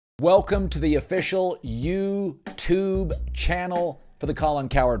Welcome to the official YouTube channel for the Colin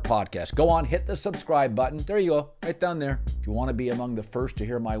Cowherd podcast. Go on, hit the subscribe button. There you go, right down there. If you want to be among the first to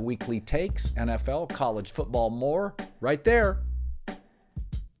hear my weekly takes, NFL, college football, more, right there.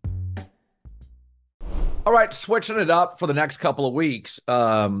 All right, switching it up for the next couple of weeks,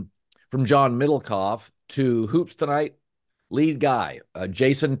 from John Middlecoff to Hoops Tonight lead guy,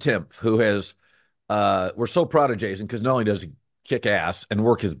 Jason Timpf, who has, we're so proud of Jason because not only does he kick ass and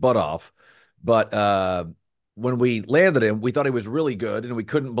work his butt off, but when we landed him, we thought he was really good, and we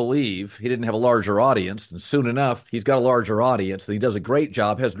couldn't believe he didn't have a larger audience. And soon enough, he's got a larger audience, and he does a great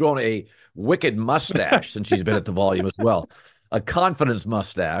job, has grown a wicked mustache since he's been at the volume as well, a confidence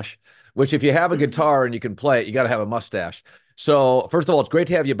mustache, which if you have a guitar and you can play it, you got to have a mustache. So first of all, it's great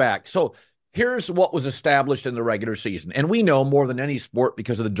to have you back. So here's what was established in the regular season. And we know more than any sport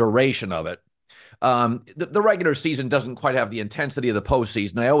because of the duration of it. The regular season doesn't quite have the intensity of the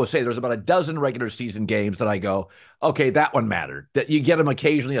postseason. I always say there's about a dozen regular season games that I go, okay, that one mattered. That you get them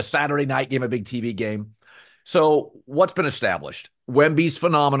occasionally, a Saturday night game, a big TV game. So what's been established? Wemby's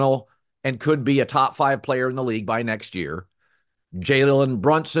phenomenal and could be a top 5 player in the league by next year. Jalen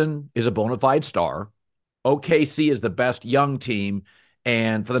Brunson is a bona fide star. OKC is the best young team.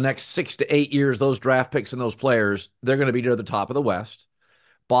 And for the next 6 to 8 years, those draft picks and those players, they're going to be near the top of the West.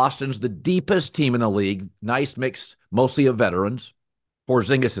 Boston's the deepest team in the league. Nice mix, mostly of veterans.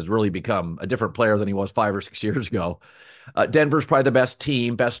 Porzingis has really become a different player than he was 5 or 6 years ago. Denver's probably the best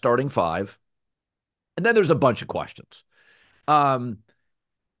team, best starting 5. And then there's a bunch of questions. I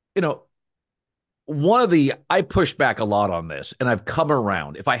pushed back a lot on this, and I've come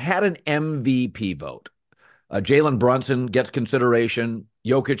around. If I had an MVP vote, Jalen Brunson gets consideration.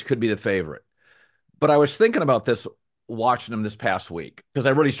 Jokic could be the favorite. But I was thinking about this watching him this past week because I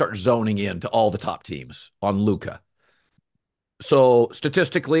really start zoning in to all the top teams on Luka. So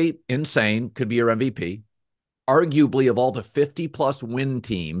statistically insane, could be your MVP. Arguably of all the 50-plus win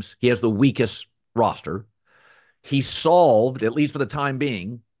teams, he has the weakest roster. He solved, at least for the time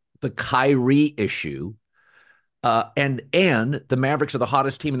being, the Kyrie issue. And the Mavericks are the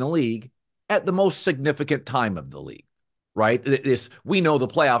hottest team in the league at the most significant time of the league. Right? We know the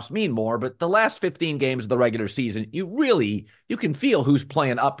playoffs mean more, but the last 15 games of the regular season, you can feel who's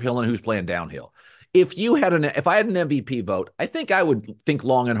playing uphill and who's playing downhill. If I had an MVP vote, I think I would think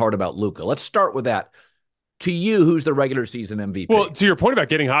long and hard about Luka. Let's start with that. To you, who's the regular season MVP? Well, to your point about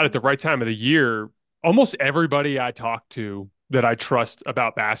getting hot at the right time of the year, almost everybody I talk to that I trust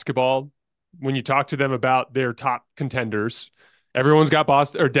about basketball, when you talk to them about their top contenders, everyone's got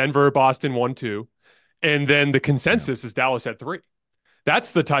Denver, Boston 1-2. And then the consensus is Dallas at 3.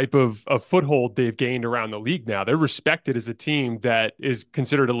 That's the type of foothold they've gained around the league now. They're respected as a team that is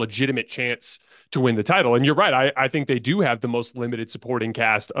considered a legitimate chance to win the title. And you're right. I think they do have the most limited supporting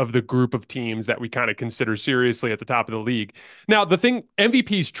cast of the group of teams that we kind of consider seriously at the top of the league. Now,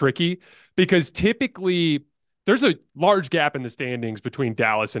 MVP is tricky because typically there's a large gap in the standings between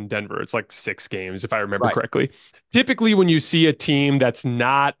Dallas and Denver. It's like 6 games, if I remember correctly. Typically, when you see a team that's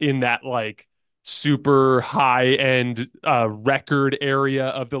not in that super high-end record area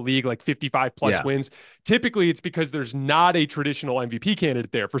of the league, like 55-plus wins. Typically, it's because there's not a traditional MVP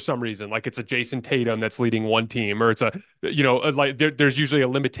candidate there for some reason. Like it's a Jason Tatum that's leading one team, or it's there's usually a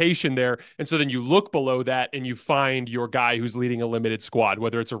limitation there. And so then you look below that and you find your guy who's leading a limited squad,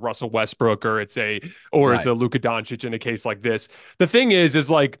 whether it's a Russell Westbrook or it's a Luka Doncic in a case like this. The thing is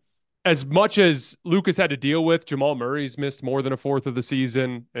as much as Luka's had to deal with, Jamal Murray's missed more than a fourth of the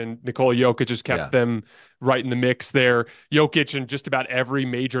season, and Nikola Jokic has kept them right in the mix there. Jokic in just about every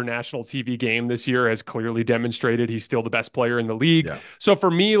major national TV game this year has clearly demonstrated he's still the best player in the league. Yeah. So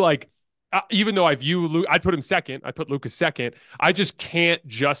for me, even though I'd put him second, I put Luka second, I just can't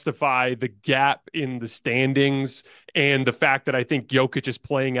justify the gap in the standings and the fact that I think Jokic is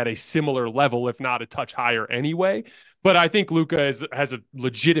playing at a similar level, if not a touch higher anyway. But I think Luka has a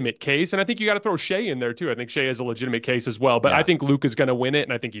legitimate case, and I think you got to throw Shea in there too. I think Shea has a legitimate case as well, but I think Luka's going to win it,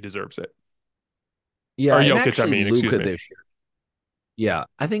 and I think he deserves it. Yeah, or Jokic, Luka this year. Yeah,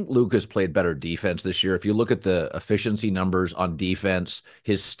 I think Luka's played better defense this year. If you look at the efficiency numbers on defense,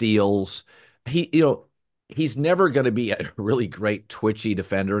 his steals, he's never going to be a really great twitchy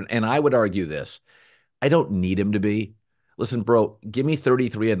defender. And I would argue this: I don't need him to be. Listen, bro, give me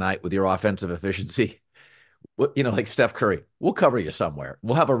 33 a night with your offensive efficiency. Like Steph Curry, we'll cover you somewhere.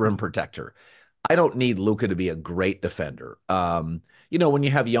 We'll have a rim protector. I don't need Luka to be a great defender. When you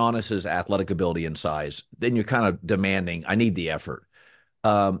have Giannis's athletic ability and size, then you're kind of demanding, I need the effort.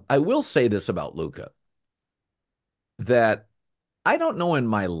 I will say this about Luka, that I don't know in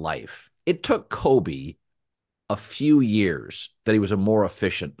my life, it took Kobe a few years that he was a more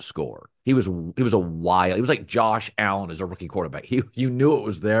efficient scorer. He was a wild. He was like Josh Allen as a rookie quarterback. You knew it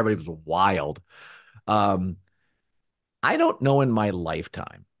was there, but he was wild. Um, I don't know in my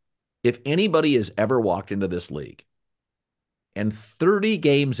lifetime if anybody has ever walked into this league and 30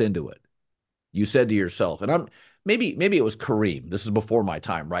 games into it, you said to yourself, and I'm maybe it was Kareem. This is before my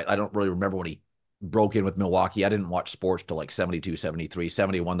time, right? I don't really remember when he broke in with Milwaukee. I didn't watch sports till like 72, 73,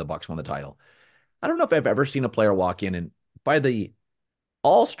 71. The Bucks won the title. I don't know if I've ever seen a player walk in and by the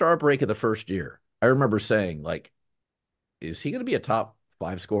all-star break of the first year, I remember saying, like, is he going to be a top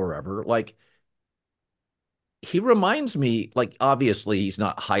 5 scorer ever? Like, he reminds me, like, obviously he's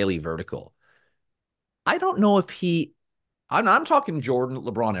not highly vertical. I don't know if I'm talking Jordan,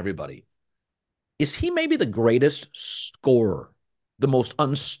 LeBron, everybody. Is he maybe the greatest scorer, the most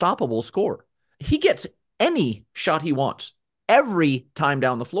unstoppable scorer? He gets any shot he wants every time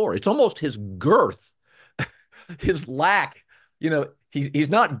down the floor. It's almost his girth, his lack. He's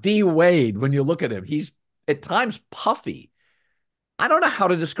not D Wade when you look at him. He's at times puffy. I don't know how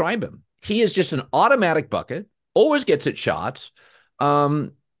to describe him. He is just an automatic bucket, always gets at shots.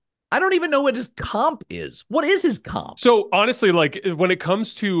 I don't even know what his comp is. What is his comp? So honestly, like when it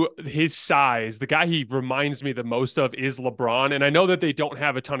comes to his size, the guy he reminds me the most of is LeBron. And I know that they don't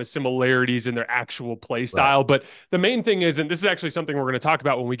have a ton of similarities in their actual play style, right. But the main thing is, and this is actually something we're going to talk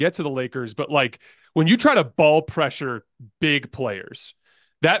about when we get to the Lakers, but like when you try to ball pressure big players,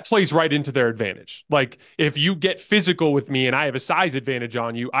 that plays right into their advantage. Like if you get physical with me and I have a size advantage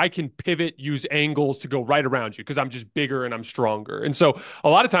on you, I can pivot, use angles to go right around you because I'm just bigger and I'm stronger. And so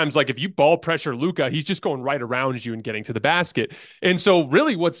a lot of times, like if you ball pressure Luka, he's just going right around you and getting to the basket. And so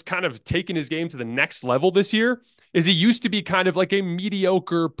really what's kind of taken his game to the next level this year is he used to be kind of like a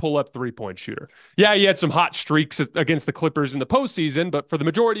mediocre pull-up three-point shooter. Yeah, he had some hot streaks against the Clippers in the postseason, but for the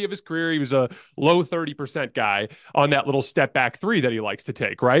majority of his career, he was a low 30% guy on that little step-back three that he likes to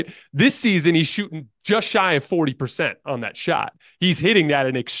take, right? This season, he's shooting just shy of 40% on that shot. He's hitting that at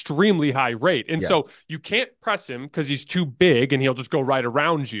an extremely high rate. And so you can't press him because he's too big and he'll just go right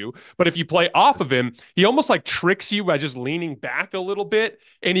around you. But if you play off of him, he almost like tricks you by just leaning back a little bit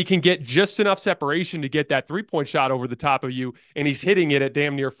and he can get just enough separation to get that three-point shot over the top of you. And he's hitting it at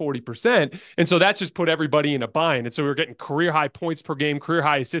damn near 40%. And so that's just put everybody in a bind. And so we're getting career high points per game, career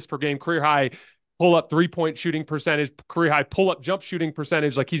high assists per game, career high pull-up three-point shooting percentage, career high pull-up jump shooting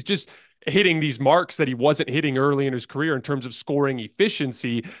percentage. Like he's just hitting these marks that he wasn't hitting early in his career in terms of scoring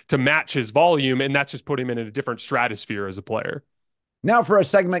efficiency to match his volume. And that's just put him in a different stratosphere as a player. Now for a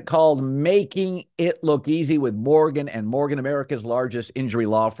segment called Making It Look Easy with Morgan and Morgan, America's largest injury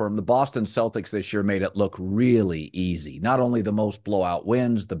law firm. The Boston Celtics this year made it look really easy. Not only the most blowout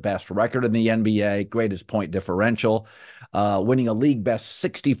wins, the best record in the NBA, greatest point differential, winning a league best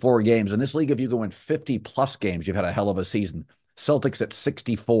 64 games. In this league, if you go win 50 plus games, you've had a hell of a season. Celtics at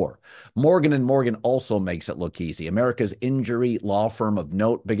 64. Morgan and Morgan also makes it look easy. America's injury law firm of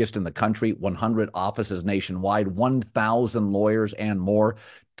note, biggest in the country, 100 offices nationwide, 1,000 lawyers and more,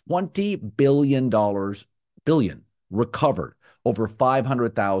 $20 billion recovered, over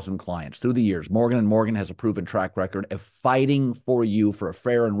 500,000 clients through the years. Morgan and Morgan has a proven track record of fighting for you for a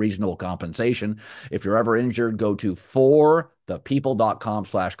fair and reasonable compensation. If you're ever injured, go to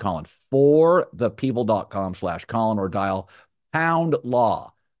forthepeople.com/Colin, forthepeople.com/Colin, or dial pound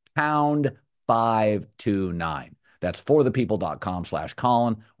law, pound 529. That's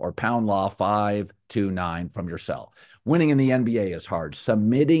forthepeople.com/Colin or pound law 529 from your cell. Winning in the NBA is hard.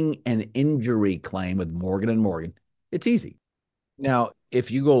 Submitting an injury claim with Morgan and Morgan, it's easy. Now,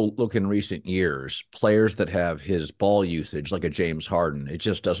 if you go look in recent years, players that have his ball usage, like a James Harden, it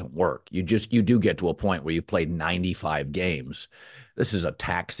just doesn't work. You do get to a point where you've played 95 games. This is a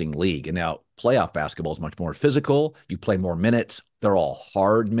taxing league. And now playoff basketball is much more physical. You play more minutes. They're all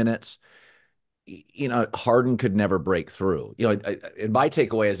hard minutes. Harden could never break through. And my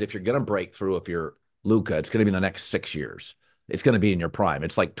takeaway is if you're going to break through, if you're Luka, it's going to be in the next 6 years. It's going to be in your prime.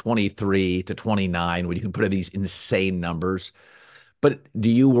 It's like 23 to 29 when you can put in these insane numbers. But do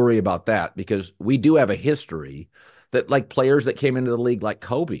you worry about that? Because we do have a history that like players that came into the league like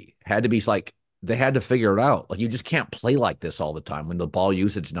Kobe had to be like, they had to figure it out. Like you just can't play like this all the time when the ball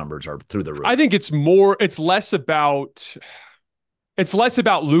usage numbers are through the roof. I think it's less about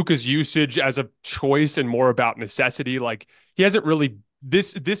Luka's usage as a choice and more about necessity. Like he hasn't really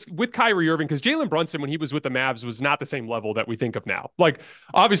this with Kyrie Irving, because Jalen Brunson, when he was with the Mavs, was not the same level that we think of now. Like,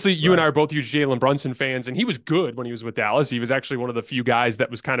 obviously, you and I Right. are both huge Jalen Brunson fans, and he was good when he was with Dallas. He was actually one of the few guys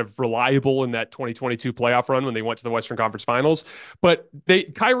that was kind of reliable in that 2022 playoff run when they went to the Western Conference Finals. But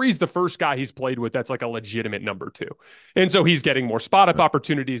Kyrie's the first guy he's played with that's like a legitimate number two. And so he's getting more spot up Right.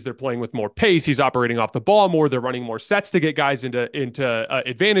 opportunities. They're playing with more pace. He's operating off the ball more. They're running more sets to get guys into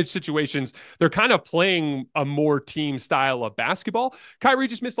advantage situations. They're kind of playing a more team style of basketball. Kyrie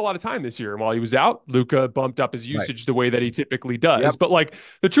just missed a lot of time this year. And while he was out, Luka bumped up his Right. usage the way that he typically does. Yep. But like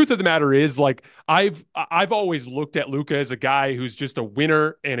the truth of the matter is, like I've always looked at Luka as a guy who's just a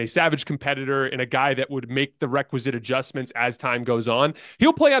winner and a savage competitor and a guy that would make the requisite adjustments as time goes on.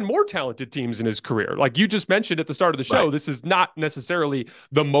 He'll play on more talented teams in his career. Like you just mentioned at the start of the show, Right. this is not necessarily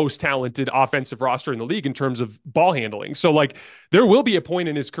the most talented offensive roster in the league in terms of ball handling. So like there will be a point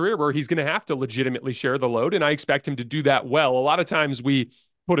in his career where he's going to have to legitimately share the load, and I expect him to do that well. A lot of times we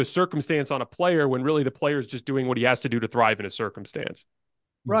put a circumstance on a player when really the player is just doing what he has to do to thrive in a circumstance.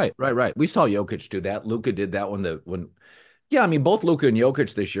 Right. Right. Right. We saw Jokic do that. Luka did that yeah, I mean, both Luka and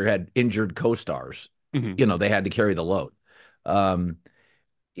Jokic this year had injured co-stars. Mm-hmm. They had to carry the load. Um,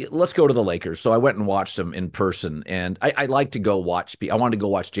 let's go to the Lakers. So I went and watched them in person, and I like to go watch. I wanted to go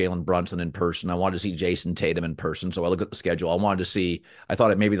watch Jalen Brunson in person. I wanted to see Jason Tatum in person. So I look at the schedule. I wanted to see. I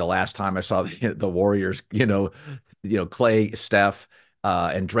thought it maybe the last time I saw the Warriors. Clay, Steph,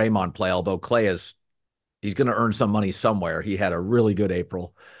 and Draymond play. Although he's going to earn some money somewhere. He had a really good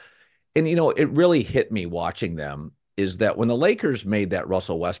April, and it really hit me watching them. Is that when the Lakers made that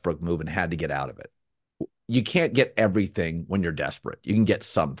Russell Westbrook move and had to get out of it? You can't get everything when you're desperate. You can get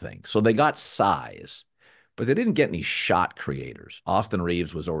something. So they got size, but they didn't get any shot creators. Austin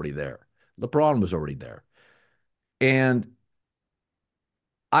Reeves was already there. LeBron was already there. And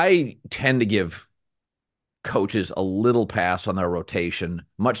I tend to give coaches a little pass on their rotation,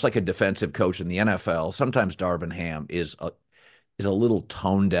 much like a defensive coach in the NFL. Sometimes Darvin Ham is a little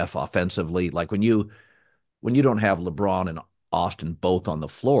tone deaf offensively. Like when you don't have LeBron and Austin both on the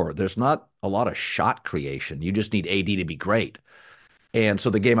floor, there's not a lot of shot creation. You just need AD to be great. And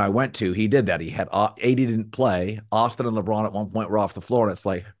so the game I went to, he did that. He had AD didn't play. Austin and LeBron at one point were off the floor, and it's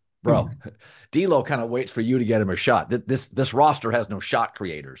like, bro, D'Lo kind of waits for you to get him a shot. This roster has no shot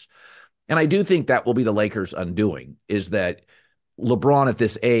creators. And I do think that will be the Lakers' undoing, is that LeBron at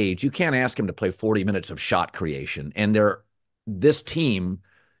this age, you can't ask him to play 40 minutes of shot creation. And this team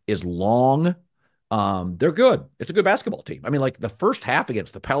is long. They're good. It's a good basketball team. I mean, like the first half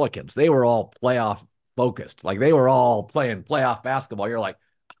against the Pelicans, they were all playoff focused. Like they were all playing playoff basketball. You're like,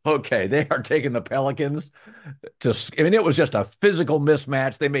 okay, they are taking the Pelicans I mean, it was just a physical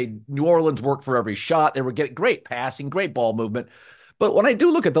mismatch. They made New Orleans work for every shot. They were getting great passing, great ball movement. But when I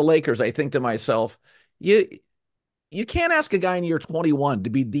do look at the Lakers, I think to myself, you can't ask a guy in year 21 to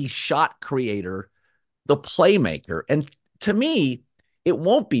be the shot creator, the playmaker. And to me, it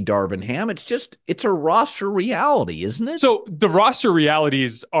won't be Darvin Ham. It's a roster reality, isn't it? So the roster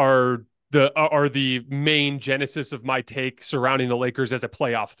realities are the main genesis of my take surrounding the Lakers as a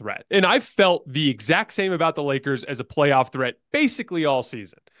playoff threat. And I've felt the exact same about the Lakers as a playoff threat basically all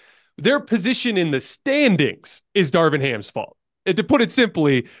season. Their position in the standings is Darvin Ham's fault. And to put it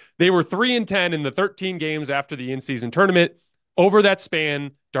simply, they were 3-10 in the 13 games after the in-season tournament. Over that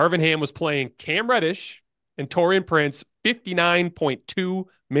span, Darvin Ham was playing Cam Reddish and Taurean Prince 59.2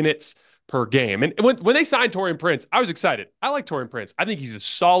 minutes per game. And when they signed Taurean Prince, I was excited. I like Taurean Prince. I think he's a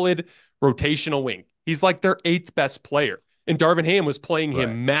solid rotational wing. He's like their 8th best player. And Darvin Ham was playing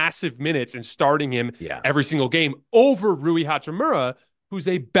him massive minutes and starting him every single game over Rui Hachimura, who's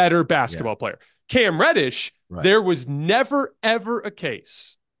a better basketball player. Cam Reddish, there was never, ever a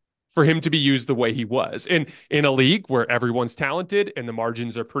case for him to be used the way he was. And in a league where everyone's talented and the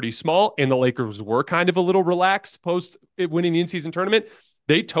margins are pretty small, and the Lakers were kind of a little relaxed post winning the in-season tournament,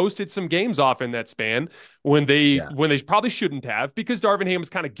 they toasted some games off in that span when they probably shouldn't have, because Darvin Ham was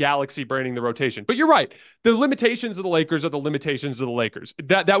kind of galaxy braining the rotation. But you're right. The limitations of the Lakers are the limitations of the Lakers.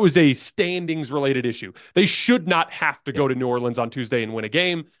 That was a standings related issue. They should not have to go to New Orleans on Tuesday and win a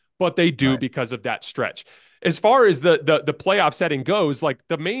game, but they do because of that stretch. As far as the playoff setting goes, like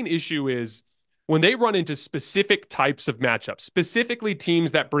the main issue is when they run into specific types of matchups, specifically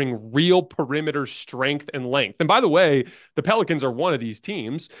teams that bring real perimeter strength and length. And by the way, the Pelicans are one of these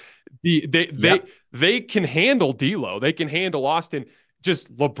teams. They can handle D'Lo. They can handle Austin.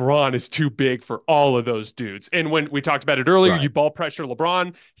 Just LeBron is too big for all of those dudes. And when we talked about it earlier, you ball pressure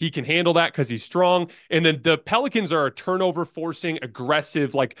LeBron, he can handle that because he's strong. And then the Pelicans are a turnover forcing,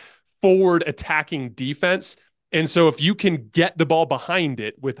 aggressive, like forward attacking defense. And so if you can get the ball behind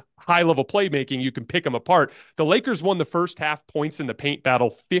it with high level playmaking, you can pick them apart. The Lakers won the first half points in the paint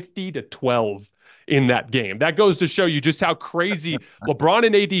battle 50-12 in that game. That goes to show you just how crazy LeBron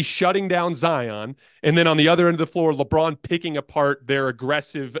and AD shutting down Zion. And then on the other end of the floor, LeBron picking apart their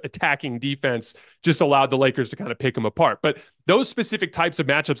aggressive attacking defense just allowed the Lakers to kind of pick them apart. But those specific types of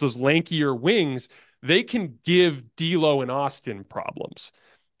matchups, those lankier wings, they can give D'Lo and Austin problems.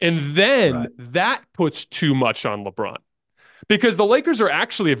 And then that puts too much on LeBron because the Lakers are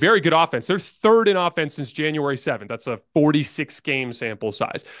actually a very good offense. They're third in offense since January 7th. That's a 46 game sample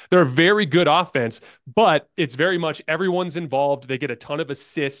size. They're a very good offense, but it's very much everyone's involved. They get a ton of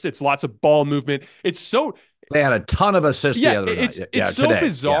assists. It's lots of ball movement. They had a ton of assists the other night. It's so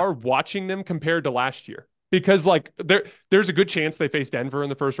bizarre watching them compared to last year because like there's a good chance they face Denver in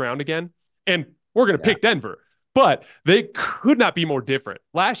the first round again. And we're going to pick Denver. But they could not be more different.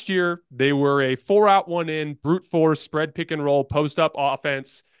 Last year, they were a 4-out, 1-in, brute force, spread pick and roll, post up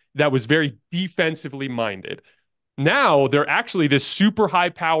offense that was very defensively minded. Now they're actually this super high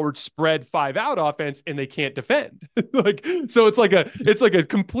powered spread 5-out offense and they can't defend. So it's like a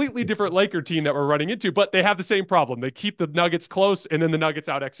completely different Laker team that we're running into, but they have the same problem. They keep the Nuggets close and then the Nuggets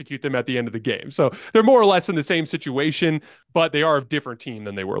out execute them at the end of the game. So they're more or less in the same situation, but they are a different team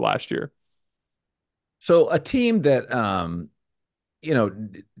than they were last year. So a team that,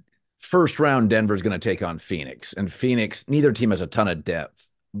 first round Denver is going to take on Phoenix. And Phoenix, neither team has a ton of depth,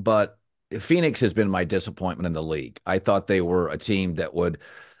 but Phoenix has been my disappointment in the league. I thought they were a team that would,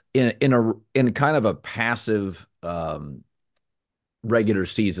 in kind of a passive regular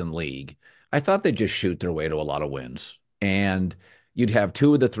season league, I thought they'd just shoot their way to a lot of wins. And you'd have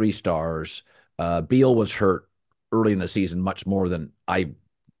two of the three stars. Beal was hurt early in the season, much more than I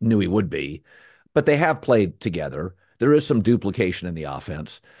knew he would be. But they have played together. There is some duplication in the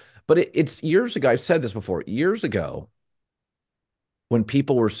offense. But it's years ago. I've said this before. Years ago, when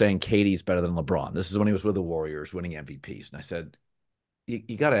people were saying KD's better than LeBron, this is when he was with the Warriors winning MVPs. And I said,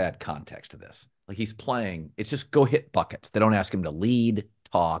 you got to add context to this. Like he's playing, it's just go hit buckets. They don't ask him to lead,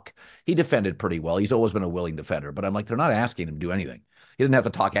 talk. He defended pretty well. He's always been a willing defender. But I'm like, they're not asking him to do anything. He didn't have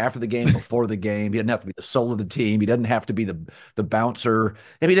to talk after the game, before the game. He didn't have to be the soul of the team. He doesn't have to be the bouncer.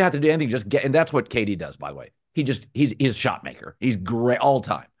 And he didn't have to do anything. Just get, and that's what KD does, by the way. He's a shot maker. He's great all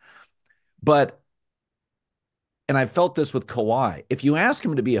time. And I felt this with Kawhi. If you ask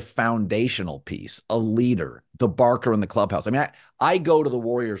him to be a foundational piece, a leader, the barker in the clubhouse. I mean, I go to the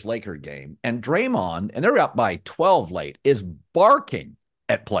Warriors-Laker game, and Draymond, and they're up by 12 late, is barking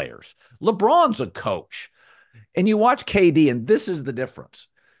at players. LeBron's a coach. And you watch KD, and this is the difference.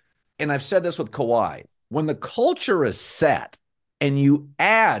 And I've said this with Kawhi. When the culture is set and you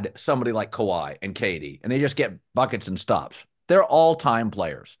add somebody like Kawhi and KD, and they just get buckets and stops, they're all-time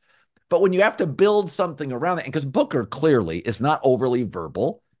players. But when you have to build something around it, because Booker clearly is not overly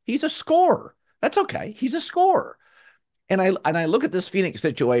verbal, he's a scorer. That's okay. He's a scorer. And I look at this Phoenix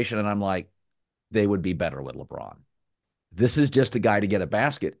situation, and I'm like, they would be better with LeBron. This is just a guy to get a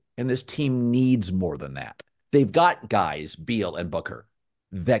basket, and this team needs more than that. They've got guys, Beal and Booker,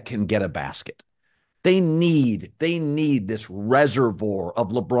 that can get a basket. They need this reservoir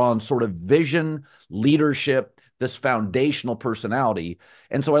of LeBron's sort of vision, leadership, this foundational personality.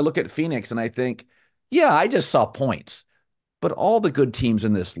 And so I look at Phoenix and I think, yeah, I just saw points. But all the good teams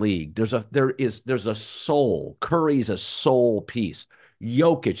in this league, there's a soul. Curry's a soul piece.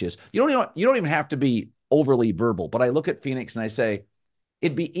 Jokic is. You don't even have to be overly verbal. But I look at Phoenix and I say,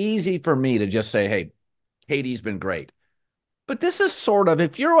 it'd be easy for me to just say, hey, KD's been great. But this is sort of,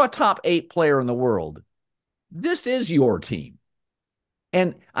 if you're a top 8 player in the world, this is your team.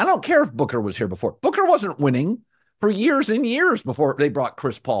 And I don't care if Booker was here before. Booker wasn't winning for years and years before they brought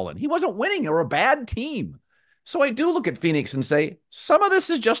Chris Paul in. He wasn't winning. They were a bad team. So I do look at Phoenix and say, some of this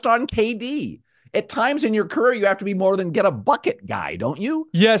is just on KD. At times in your career, you have to be more than get a bucket guy, don't you?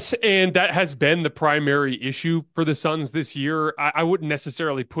 Yes, and that has been the primary issue for the Suns this year. I wouldn't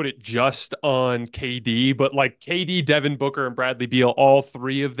necessarily put it just on KD, but like KD, Devin Booker, and Bradley Beal, all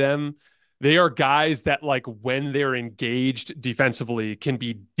three of them, they are guys that like when they're engaged defensively can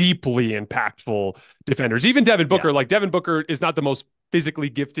be deeply impactful defenders. Even Devin Booker, like Devin Booker is not the most physically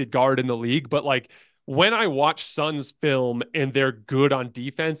gifted guard in the league, but like when I watch Suns film and they're good on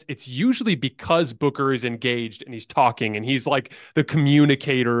defense, it's usually because Booker is engaged and he's talking and he's like the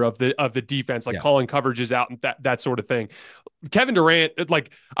communicator of the defense, like calling coverages out and that sort of thing. Kevin Durant,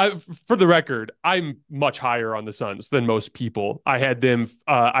 for the record, I'm much higher on the Suns than most people. I had them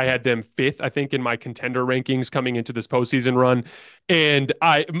fifth, I think, in my contender rankings coming into this postseason run. And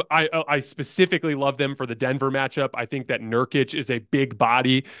I specifically love them for the Denver matchup. I think that Nurkic is a big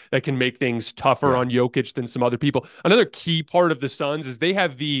body that can make things tougher Yeah. on Jokic than some other people. Another key part of the Suns is they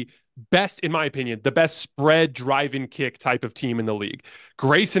have the best, in my opinion, the best spread drive and kick type of team in the league.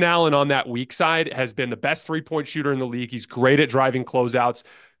 Grayson Allen on that weak side has been the best 3-point shooter in the league. He's great at driving closeouts.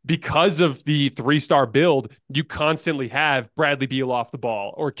 Because of the 3-star build, you constantly have Bradley Beal off the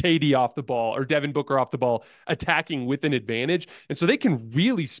ball or KD off the ball or Devin Booker off the ball attacking with an advantage. And so they can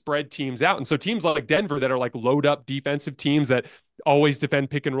really spread teams out. And so teams like Denver that are like load up defensive teams that always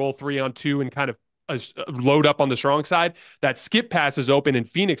defend pick and roll 3-on-2 and kind of load up on the strong side, that skip pass is open and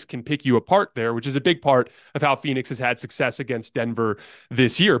Phoenix can pick you apart there, which is a big part of how Phoenix has had success against Denver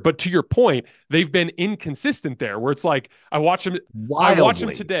this year. But to your point, they've been inconsistent there where it's like, I watch them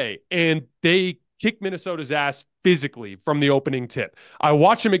Wildly. today and they kick Minnesota's ass physically from the opening tip. I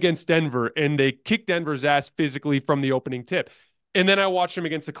watch them against Denver and they kick Denver's ass physically from the opening tip. And then I watched them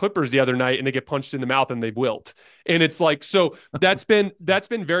against the Clippers the other night and they get punched in the mouth and they wilt. And it's like, so that's been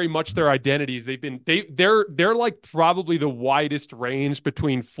very much their identities. They're like probably the widest range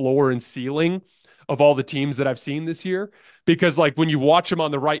between floor and ceiling of all the teams that I've seen this year. Because like when you watch them on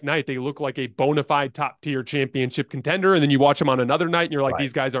the right night, they look like a bona fide top tier championship contender. And then you watch them on another night and you're like, Right.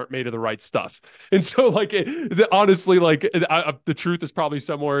 these guys aren't made of the right stuff. And so like, honestly, like the truth is probably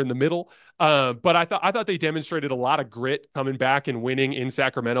somewhere in the middle. But I thought they demonstrated a lot of grit coming back and winning in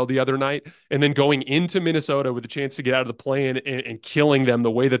Sacramento the other night, and then going into Minnesota with a chance to get out of the play-in and killing them the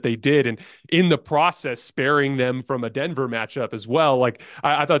way that they did, and in the process sparing them from a Denver matchup as well. Like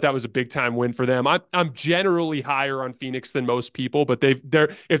I thought that was a big time win for them. I'm generally higher on Phoenix than most people, but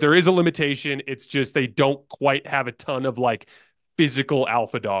they're if there is a limitation, it's just they don't quite have a ton of like physical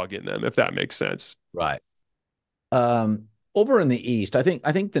alpha dog in them, if that makes sense. Right. Over in the East, I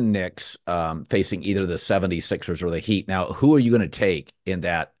think the Knicks facing either the 76ers or the Heat. Now, who are you going to take in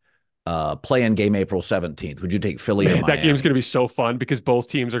that play-in game April 17th? Would you take Philly or Man, that game's Miami? going to be so fun because both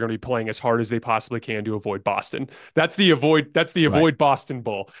teams are going to be playing as hard as they possibly can to avoid Boston. That's the avoid. That's the Right. avoid Boston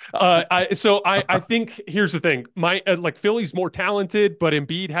Bowl. I think here's the thing. My like Philly's more talented, but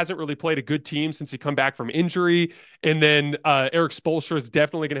Embiid hasn't really played a good team since he come back from injury. And then Eric Spoelstra is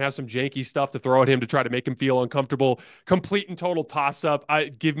definitely going to have some janky stuff to throw at him to try to make him feel uncomfortable. Complete and total toss up. I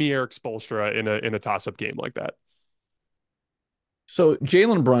give me Eric Spoelstra in a toss up game like that. So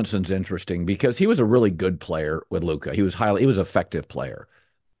Jalen Brunson's interesting because he was a really good player with Luka. He was an effective player.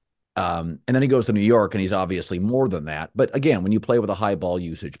 And then he goes to New York and he's obviously more than that. But again, when you play with a high ball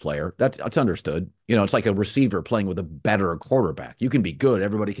usage player, that's understood. You know, it's like a receiver playing with a better quarterback. You can be good.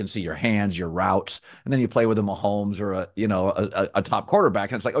 Everybody can see your hands, your routes. And then you play with a Mahomes or a top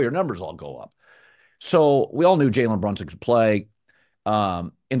quarterback. And it's like, oh, your numbers all go up. So we all knew Jalen Brunson could play.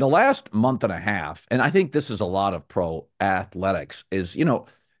 In the last month and a half, and I think this is a lot of pro athletics, is,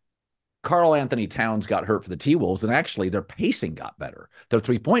 Carl Anthony Towns got hurt for the T-Wolves, and actually their pacing got better. Their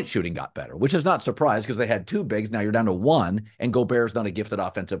three-point shooting got better, which is not surprised because they had two bigs. Now you're down to one, and Gobert's not a gifted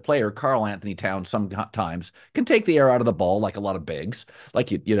offensive player. Carl Anthony Towns sometimes can take the air out of the ball like a lot of bigs,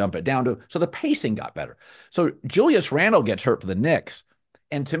 like you dump it down to. So the pacing got better. So Julius Randle gets hurt for the Knicks.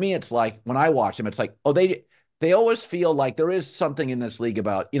 And to me, it's like, when I watch him, it's like, oh, they always feel like there is something in this league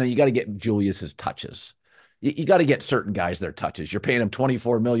about, you got to get Julius's touches. You got to get certain guys their touches. You're paying them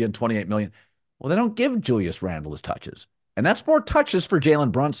 24 million, 28 million. Well, they don't give Julius Randle his touches. And that's more touches for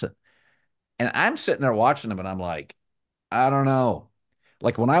Jalen Brunson. And I'm sitting there watching him and I'm like, I don't know.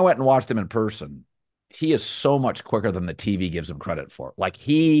 Like when I went and watched him in person, he is so much quicker than the TV gives him credit for. Like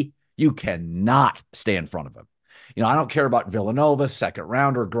you cannot stay in front of him. I don't care about Villanova, second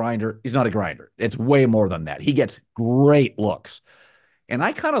rounder, grinder. He's not a grinder. It's way more than that. He gets great looks. And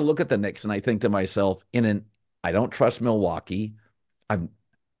I kind of look at the Knicks and I think to myself, I don't trust Milwaukee.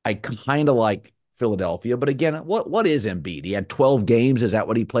 I kind of like Philadelphia, but again, what is Embiid? He had 12 games. Is that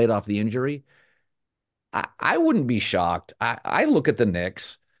what he played off the injury? I wouldn't be shocked. I look at the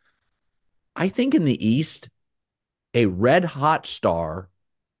Knicks. I think in the East, a red hot star,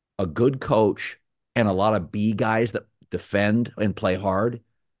 a good coach, and a lot of B guys that defend and play hard.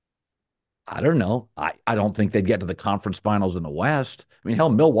 I don't know. I don't think they'd get to the conference finals in the West. I mean, hell,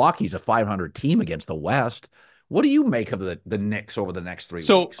 Milwaukee's a 500 team against the West. What do you make of the Knicks over the next 3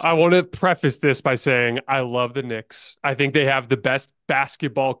 So weeks? I want to preface this by saying I love the Knicks. I think they have the best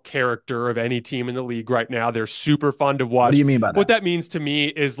basketball character of any team in the league right now. They're super fun to What do watch. you mean by What that? that means to me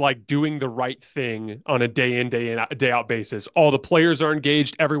is like doing the right thing on a day in, day out basis. All the players are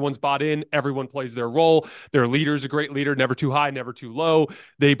engaged. Everyone's bought in. Everyone plays their role. Their leader's a great leader, never too high, never too low.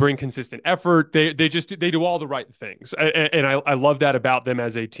 They bring consistent effort. They do all the right things. And I love that about them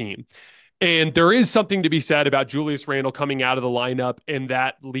as a team. And there is something to be said about Julius Randle coming out of the lineup and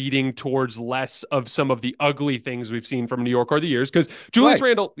that leading towards less of some of the ugly things we've seen from New York over the years. Because Julius Right.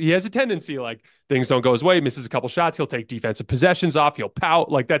 Randle, he has a tendency, like, things don't go his way, misses a couple shots, he'll take defensive possessions off, he'll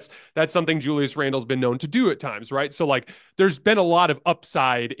pout. Like, that's something Julius Randle's been known to do at times, right? So, like, there's been a lot of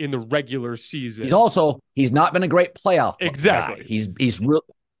upside in the regular season. He's not been a great playoff guy. Exactly. He's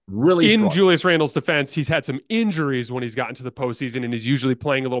really In struggled. Julius Randle's defense, he's had some injuries when he's gotten to the postseason and is usually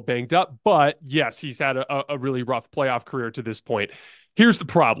playing a little banged up. But yes, he's had a really rough playoff career to this point. Here's the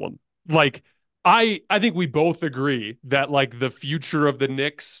problem. Like, I think we both agree that, like, the future of the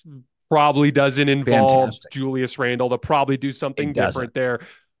Knicks probably doesn't involve Fantastic. Julius Randle. They'll probably do something It doesn't. different there.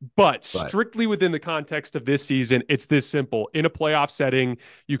 But Right. strictly within the context of this season, it's this simple. In a playoff setting,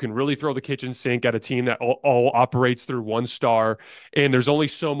 you can really throw the kitchen sink at a team that all operates through one star. And there's only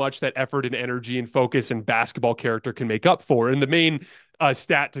so much that effort and energy and focus and basketball character can make up for. And the main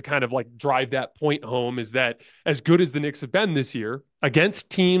stat to kind of like drive that point home is that as good as the Knicks have been this year against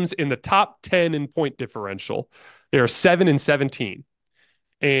teams in the top 10 in point differential, they are 7-17.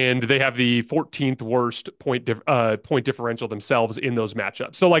 And they have the 14th worst point differential themselves in those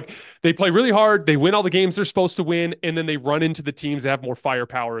matchups. So, like, they play really hard, they win all the games they're supposed to win, and then they run into the teams that have more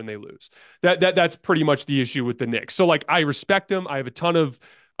firepower and they lose. That's pretty much the issue with the Knicks. So, like, I respect them. I have a ton of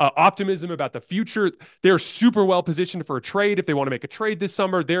optimism about the future. They're super well positioned for a trade. If they want to make a trade this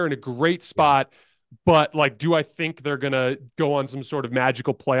summer, they're in a great spot. Yeah. But, like, do I think they're going to go on some sort of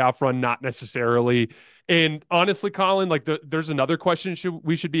magical playoff run? Not necessarily. And honestly, Colin, like, there's another question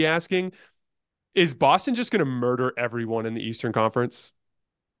we should be asking. Is Boston just going to murder everyone in the Eastern Conference?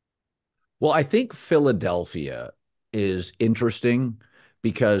 Well, I think Philadelphia is interesting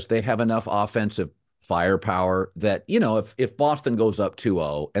because they have enough offensive firepower that, if Boston goes up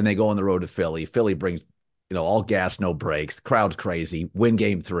 2-0 and they go on the road to Philly brings, all gas, no brakes, the crowd's crazy, win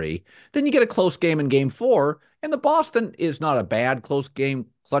game 3, then you get a close game in game 4, and the Boston is not a bad close game,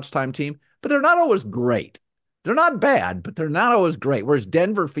 clutch time team, but they're not always great. They're not bad, but they're not always great. Whereas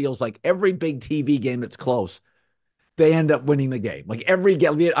Denver feels like every big TV game that's close, they end up winning the game. Like every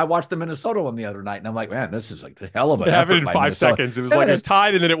game, I watched the Minnesota one the other night, and I'm like, man, this is like a hell of an They have effort it in by 5 seconds. It was like it was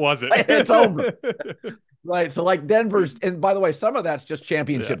tied, and then it wasn't. It's over. Right. So, like, Denver's, and by the way, some of that's just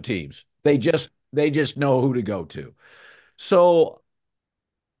championship teams. They just know who to go to. So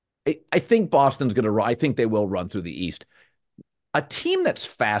I think Boston's going to run. I think they will run through the East. A team that's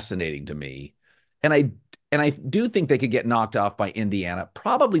fascinating to me, and I do think they could get knocked off by Indiana.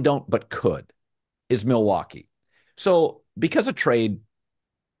 Probably don't, but could, is Milwaukee. So because of trade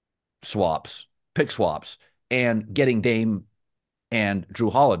swaps, pick swaps, and getting Dame and Drew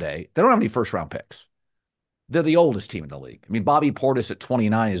Holiday, they don't have any first-round picks. They're the oldest team in the league. I mean, Bobby Portis at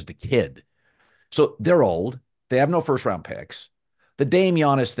 29 is the kid. So they're old. They have no first-round picks. The Dame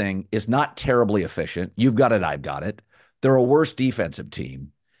Giannis thing is not terribly efficient. You've got it. I've got it. They're a worse defensive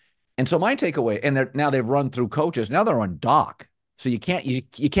team. And so my takeaway, and now they've run through coaches. Now they're on Doc. So you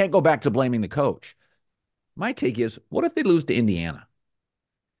can't go back to blaming the coach. My take is, what if they lose to Indiana?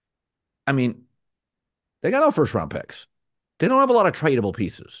 I mean, they got no first-round picks. They don't have a lot of tradable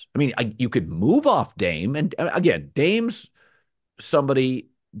pieces. I mean, you could move off Dame. And again, Dame's somebody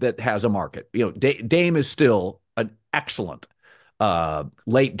that has a market. Dame is still an excellent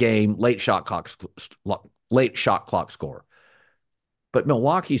late shot clock scorer. But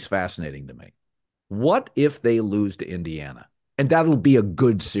Milwaukee's fascinating to me. What if they lose to Indiana? And that'll be a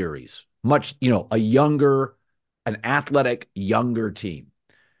good series. Much, an athletic, younger team.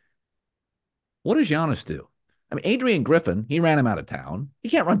 What does Giannis do? I mean, Adrian Griffin, he ran him out of town.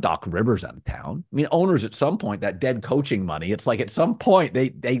 You can't run Doc Rivers out of town. I mean, owners at some point, that dead coaching money, it's like at some point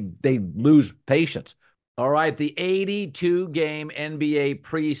they lose patience. All right, the 82-game NBA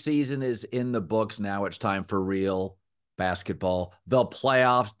preseason is in the books. Now it's time for real basketball. The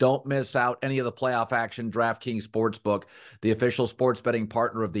playoffs. Don't miss out any of the playoff action. DraftKings Sportsbook, the official sports betting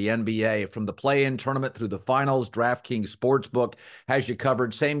partner of the NBA. From the play-in tournament through the finals, DraftKings Sportsbook has you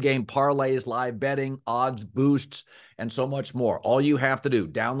covered. Same-game parlays, live betting, odds boosts, and so much more. All you have to do,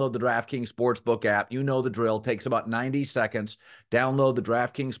 download the DraftKings Sportsbook app. You know the drill. It takes about 90 seconds. Download the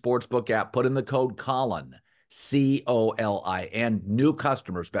DraftKings Sportsbook app. Put in the code Colin, COLIN. New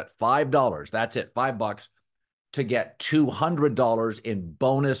customers bet $5. That's it, $5 to get $200 in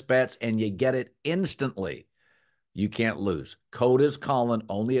bonus bets, and you get it instantly. You can't lose. Code is Colin,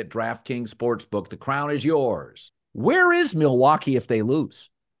 only at DraftKings Sportsbook. The crown is yours. Where is Milwaukee if they lose?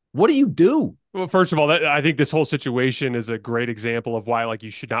 What do you do? Well, first of all, I think this whole situation is a great example of why, like,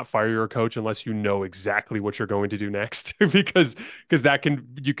 you should not fire your coach unless you know exactly what you're going to do next, because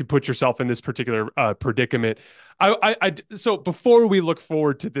you could put yourself in this particular predicament. So before we look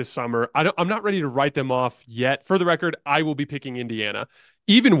forward to this summer, I'm not ready to write them off yet. For the record, I will be picking Indiana.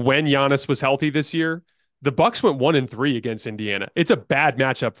 Even when Giannis was healthy this year, the Bucks went 1-3 against Indiana. It's a bad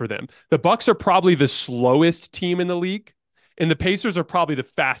matchup for them. The Bucks are probably the slowest team in the league, and the Pacers are probably the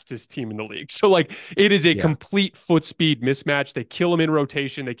fastest team in the league. So like it is a Yeah. complete foot speed mismatch. They kill them in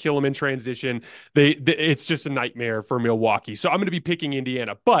rotation, they kill them in transition. It's just a nightmare for Milwaukee. So I'm going to be picking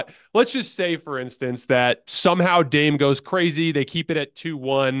Indiana. But let's just say, for instance, that somehow Dame goes crazy. They keep it at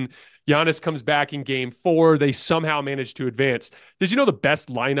 2-1. Giannis comes back in game 4. They somehow manage to advance. Did you know the best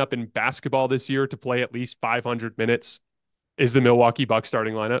lineup in basketball this year to play at least 500 minutes is the Milwaukee Bucks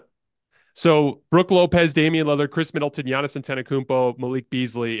starting lineup? So Brook Lopez, Damian Lillard, Chris Middleton, Giannis Antetokounmpo, Malik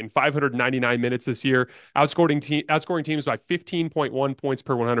Beasley in 599 minutes this year, outscoring teams by 15.1 points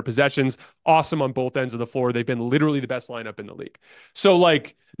per 100 possessions. Awesome on both ends of the floor. They've been literally the best lineup in the league. So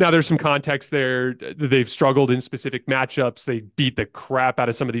like now there's some context there. They've struggled in specific matchups. They beat the crap out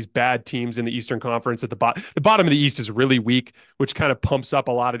of some of these bad teams in the Eastern Conference. The bottom of the East is really weak, which kind of pumps up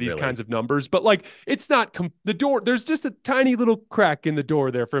a lot of these Really? kinds of numbers. But like it's not the door. There's just a tiny little crack in the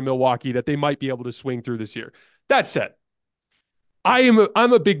door there for Milwaukee that they might be able to swing through this year. That said, I'm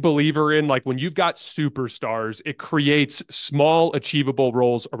a big believer in like when you've got superstars, it creates small achievable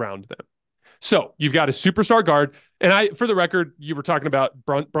roles around them. So you've got a superstar guard, and for the record, you were talking about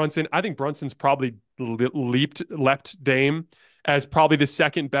Brunson. I think Brunson's probably leapt Dame as probably the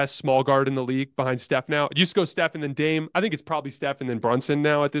second best small guard in the league behind Steph now. It used to go Steph and then Dame. I think it's probably Steph and then Brunson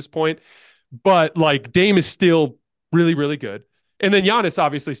now at this point. But like Dame is still really, really good. And then Giannis,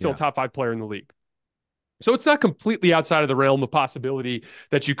 obviously, still Yeah. top 5 player in the league. So it's not completely outside of the realm of possibility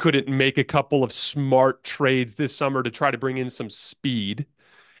that you couldn't make a couple of smart trades this summer to try to bring in some speed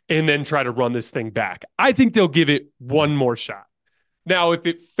and then try to run this thing back. I think they'll give it one more shot. Now, if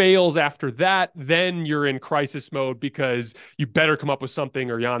it fails after that, then you're in crisis mode because you better come up with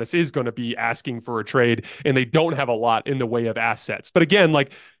something or Giannis is going to be asking for a trade and they don't have a lot in the way of assets. But again,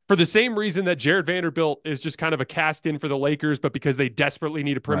 like for the same reason that Jared Vanderbilt is just kind of a cast in for the Lakers, but because they desperately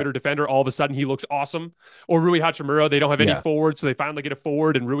need a perimeter Right. defender, all of a sudden he looks awesome. Or Rui Hachimura, they don't have any Yeah. forward, so they finally get a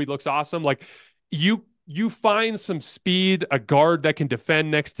forward and Rui looks awesome. Like you find some speed, a guard that can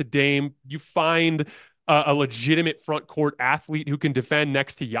defend next to Dame. You find a legitimate front court athlete who can defend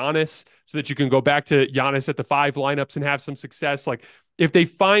next to Giannis so that you can go back to Giannis at the 5 lineups and have some success. Like if they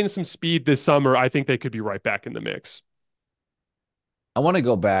find some speed this summer, I think they could be right back in the mix. I want to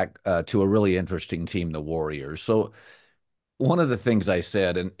go back to a really interesting team, the Warriors. So one of the things I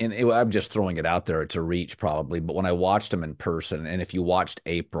said, I'm just throwing it out there, it's a reach probably, but when I watched them in person, and if you watched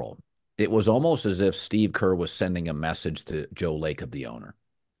April, it was almost as if Steve Kerr was sending a message to Joe Lacob, the owner.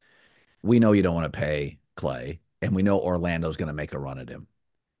 We know you don't want to pay Clay, and we know Orlando's going to make a run at him.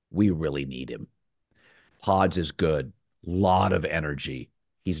 We really need him. Pods is good, lot of energy.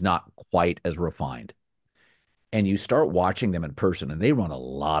 He's not quite as refined. And you start watching them in person, and they run a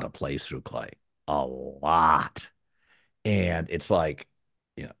lot of plays through Clay, a lot. And it's like,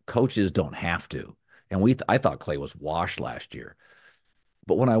 coaches don't have to. And I thought Clay was washed last year.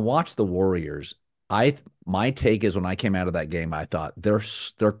 But when I watched the Warriors, my take is when I came out of that game, I thought their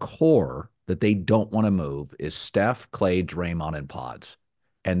core that they don't want to move is Steph, Clay, Draymond, and Pods,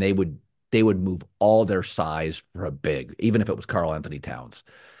 and they would move all their size for a big, even if it was Karl Anthony Towns.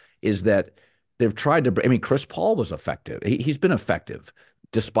 Is that they've tried to? I mean, Chris Paul was effective. He's been effective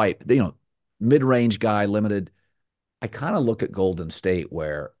despite mid-range guy, limited. I kind of look at Golden State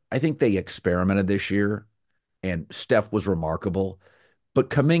where I think they experimented this year, and Steph was remarkable. But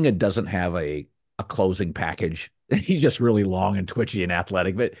Kuminga doesn't have a closing package. He's just really long and twitchy and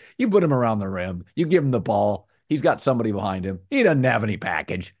athletic. But you put him around the rim, you give him the ball, he's got somebody behind him. He doesn't have any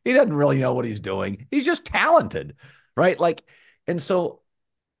package. He doesn't really know what he's doing. He's just talented, right? Like, and so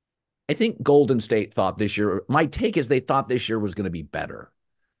I think Golden State thought this year, my take is they thought this year was going to be better.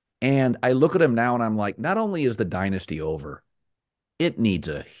 And I look at him now and I'm like, not only is the dynasty over, it needs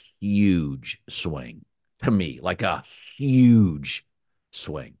a huge swing to me, like a huge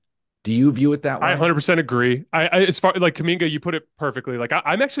swing. Do you view it that I way? 100% agree. As far like Kuminga, you put it perfectly. Like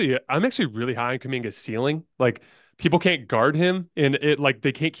I'm actually really high on Kuminga's ceiling. Like people can't guard him, and it like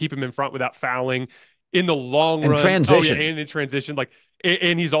they can't keep him in front without fouling. In the long And run, oh yeah, transition. and in transition, like,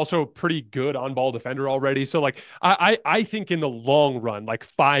 and he's also a pretty good on ball defender already. So like, I think in the long run, like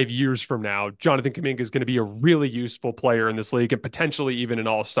 5 years from now, Jonathan Kuminga is going to be a really useful player in this league and potentially even an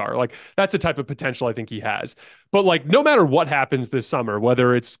all-star. Like that's the type of potential I think he has. But like, no matter what happens this summer,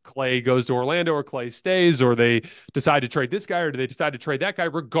 whether it's Clay goes to Orlando or Clay stays, or they decide to trade this guy or do they decide to trade that guy,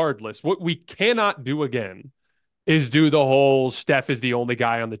 regardless, what we cannot do again is do the whole Steph is the only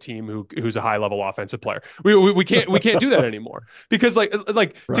guy on the team who's a high level offensive player. We can't do that anymore because like to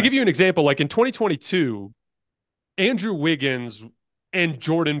Right. give you an example, like in 2022, Andrew Wiggins and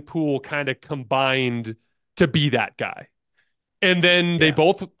Jordan Poole kind of combined to be that guy. And then they Yeah.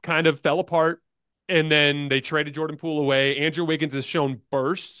 both kind of fell apart. And then they traded Jordan Poole away. Andrew Wiggins has shown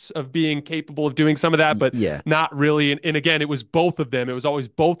bursts of being capable of doing some of that, but Yeah. not really. And again, it was both of them. It was always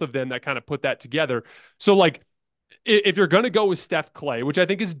both of them that kind of put that together. So, like, if you're going to go with Steph Clay, which I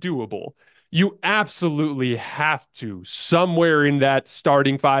think is doable, you absolutely have to, somewhere in that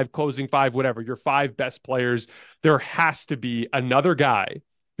starting five, closing five, whatever, your five best players, there has to be another guy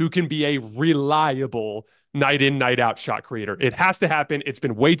who can be a reliable night in, night out shot creator. It has to happen. It's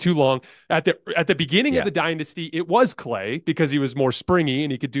been way too long. At the beginning of Yeah. the dynasty, it was Clay because he was more springy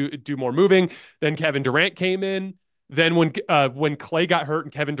and he could do more moving. Then Kevin Durant came in. Then when Clay got hurt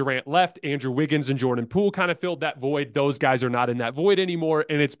and Kevin Durant left, Andrew Wiggins and Jordan Poole kind of filled that void. Those guys are not in that void anymore,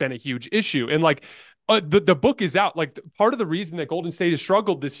 and it's been a huge issue. And like the book is out. Like part of the reason that Golden State has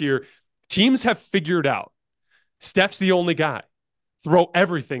struggled this year, teams have figured out Steph's the only guy. Throw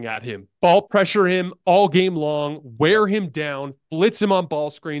everything at him, ball pressure him all game long, wear him down, blitz him on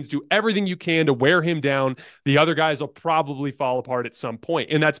ball screens, do everything you can to wear him down. The other guys will probably fall apart at some point.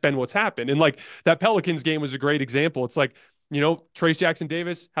 And that's been what's happened. And like that Pelicans game was a great example. It's like, Trace Jackson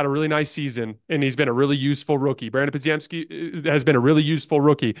Davis had a really nice season and he's been a really useful rookie. Brandon Podziemski has been a really useful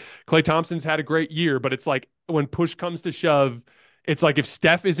rookie. Klay Thompson's had a great year, but it's like when push comes to shove, it's like if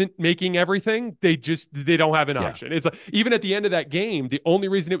Steph isn't making everything, they don't have an Yeah. option. It's like even at the end of that game, the only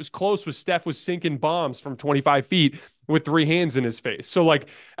reason it was close was Steph was sinking bombs from 25 feet with three hands in his face. So like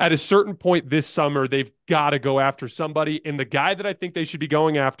at a certain point this summer, they've got to go after somebody. And the guy that I think they should be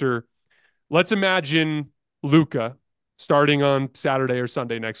going after, let's imagine Luka starting on Saturday or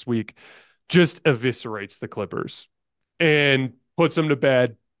Sunday next week, just eviscerates the Clippers and puts them to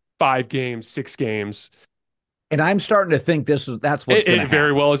bed 5 games, 6 games. And I'm starting to think that's what's going to It very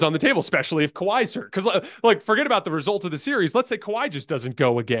happen. well is on the table, especially if Kawhi's hurt. Because like, forget about the result of the series. Let's say Kawhi just doesn't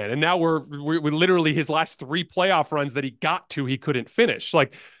go again, and now we're literally his last 3 playoff runs that he got to, he couldn't finish.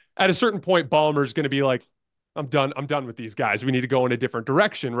 Like at a certain point, Ballmer's going to be like, I'm done. I'm done with these guys. We need to go in a different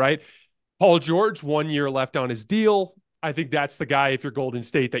direction, right? Paul George, 1 year left on his deal. I think that's the guy, if you're Golden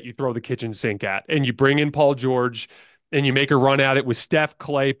State, that you throw the kitchen sink at, and you bring in Paul George, and you make a run at it with Steph,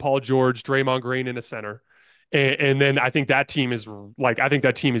 Clay, Paul George, Draymond Green in a center. And then I think that team is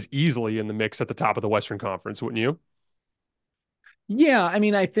easily in the mix at the top of the Western Conference, wouldn't you? Yeah, I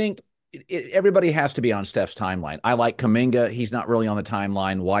mean, I think everybody has to be on Steph's timeline. I like Kuminga. He's not really on the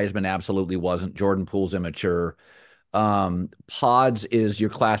timeline. Wiseman absolutely wasn't. Jordan Poole's immature. Pods is your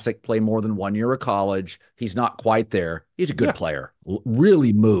classic play more than 1 year of college. He's not quite there. He's a good Yeah. player.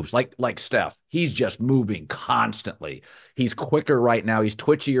 Really moves like Steph. He's just moving constantly. He's quicker right now. He's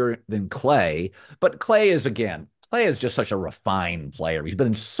twitchier than Clay, but Clay is just such a refined player. He's been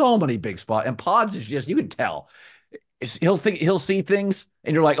in so many big spots, and Pods is just, you can tell he'll see things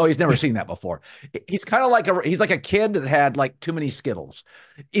and you're like, oh, he's never seen that before. He's kind of like he's like a kid that had like too many Skittles.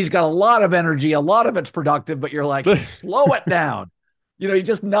 He's got a lot of energy, a lot of it's productive, but you're like, slow it down. You're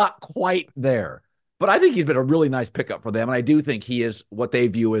just not quite there. But I think he's been a really nice pickup for them, and I do think he is what they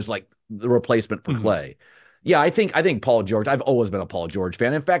view as like the replacement for Mhm. Clay. Yeah, I think Paul George. I've always been a Paul George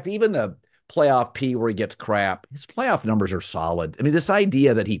fan. In fact, even the playoff P where he gets crap, his playoff numbers are solid. I mean, this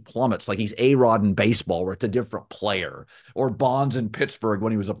idea that he plummets like he's A-Rod in baseball where it's a different player, or Bonds in Pittsburgh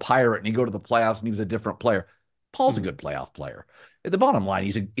when he was a Pirate and he go to the playoffs and he was a different player. Paul's a Mhm. good playoff player. At the bottom line,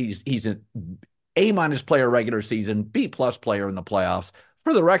 he's an A- player regular season, B+ player in the playoffs.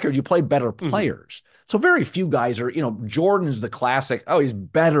 For the record, you play better Mhm. players. So very few guys are, Jordan's the classic, oh, he's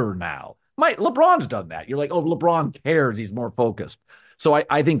better now. LeBron's done that. You're like, oh, LeBron cares. He's more focused. So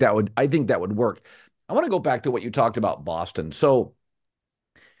I think that would work. I want to go back to what you talked about Boston. So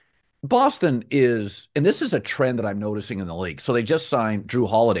Boston is, and this is a trend that I'm noticing in the league. So they just signed Drew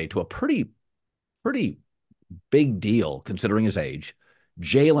Holiday to a pretty big deal considering his age.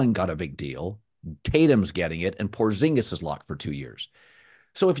 Jalen got a big deal. Tatum's getting it, and Porzingis is locked for 2 years.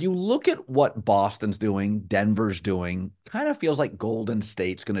 So if you look at what Boston's doing, Denver's doing, kind of feels like Golden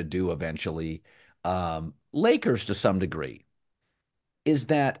State's going to do eventually. Lakers to some degree is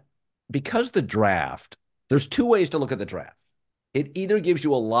that because the draft, there's two ways to look at the draft. It either gives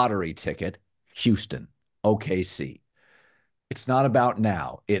you a lottery ticket, Houston, OKC. It's not about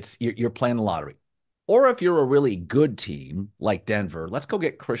now. It's you're playing the lottery. Or if you're a really good team like Denver, let's go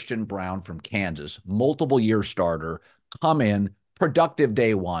get Christian Brown from Kansas, multiple year starter, come in, productive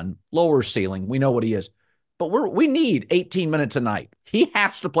day one, lower ceiling. We know what he is. But we need 18 minutes a night. He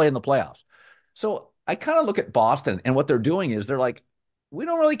has to play in the playoffs. So I kind of look at Boston and what they're doing is they're like, we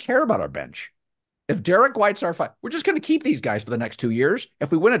don't really care about our bench. If Derek White's our five, we're just going to keep these guys for the next 2 years.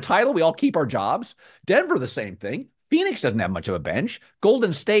 If we win a title, we all keep our jobs. Denver, the same thing. Phoenix doesn't have much of a bench.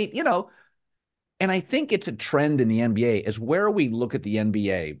 Golden State, and I think it's a trend in the NBA is where we look at the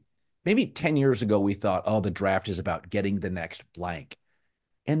NBA. Maybe 10 years ago, we thought, oh, the draft is about getting the next blank.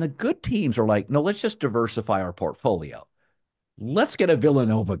 And the good teams are like, no, let's just diversify our portfolio. Let's get a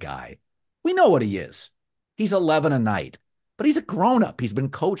Villanova guy. We know what he is. He's 11 a night, but he's a grown up. He's been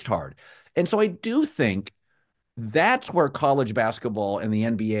coached hard. And so I do think that's where college basketball and the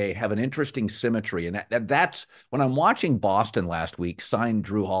NBA have an interesting symmetry. And that's when I'm watching Boston last week sign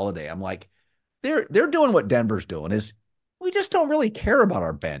Drew Holiday, I'm like, they're doing what Denver's doing is we just don't really care about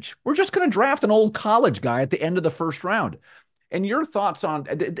our bench. We're just going to draft an old college guy at the end of the first round. And your thoughts on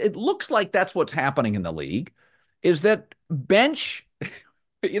it looks like that's what's happening in the league is that bench,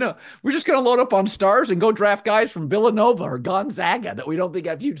 we're just going to load up on stars and go draft guys from Villanova or Gonzaga that we don't think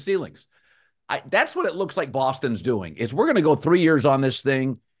have huge ceilings. That's what it looks like Boston's doing is we're going to go 3 years on this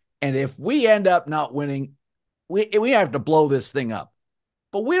thing. And if we end up not winning, we have to blow this thing up.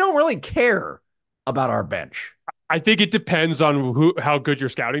 But we don't really care about our bench. I think it depends on how good your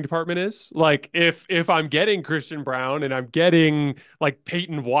scouting department is. Like if I'm getting Christian Brown and I'm getting like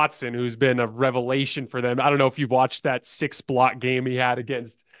Peyton Watson, who's been a revelation for them. I don't know if you watched that 6-block game he had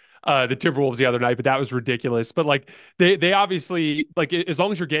against the Timberwolves the other night, but that was ridiculous. But like they obviously like as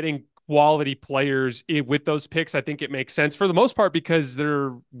long as you're getting quality players with those picks, I think it makes sense for the most part because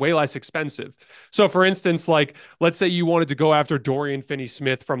they're way less expensive. So for instance, like let's say you wanted to go after Dorian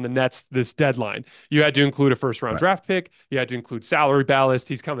Finney-Smith from the Nets this deadline. You had to include a first round draft pick. You had to include salary ballast.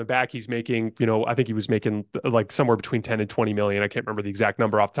 He's coming back. He's making, I think he was making like somewhere between 10 and 20 million. I can't remember the exact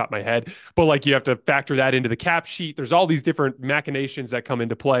number off the top of my head, but like you have to factor that into the cap sheet. There's all these different machinations that come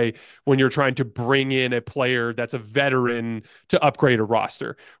into play when you're trying to bring in a player that's a veteran to upgrade a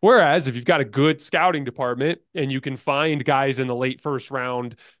roster. Whereas if you've got a good scouting department and you can find guys in the late first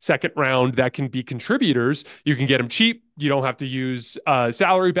round, second round that can be contributors, you can get them cheap. You don't have to use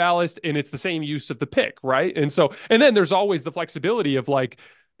salary ballast, and it's the same use of the pick, right? And then there's always the flexibility of like,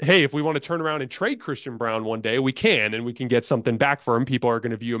 hey, if we want to turn around and trade Christian Brown one day, we can, and we can get something back for him. People are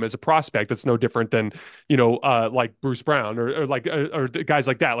going to view him as a prospect. That's no different than, like Bruce Brown or guys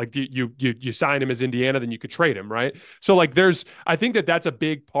like that. Like you sign him as Indiana, then you could trade him, right? So like I think that's a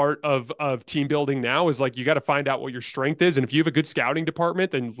big part of team building now is like you got to find out what your strength is. And if you have a good scouting department,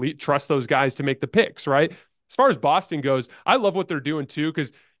 then trust those guys to make the picks, right? As far as Boston goes, I love what they're doing too,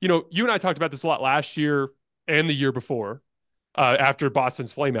 because, you and I talked about this a lot last year and the year before. After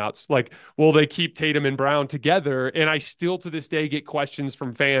Boston's flameouts, like, will they keep Tatum and Brown together? And I still to this day get questions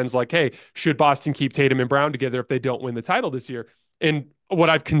from fans like, hey, should Boston keep Tatum and Brown together if they don't win the title this year? And what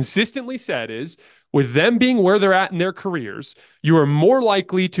I've consistently said is with them being where they're at in their careers, you are more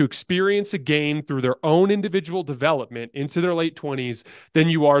likely to experience a gain through their own individual development into their late 20s than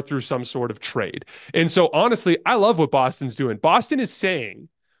you are through some sort of trade. And so honestly, I love what Boston's doing. Boston is saying,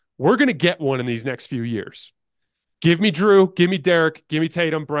 we're going to get one in these next few years. Give me Drew, give me Derek, give me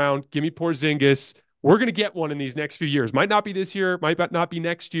Tatum, Brown, give me Porzingis. We're going to get one in these next few years. Might not be this year, might not be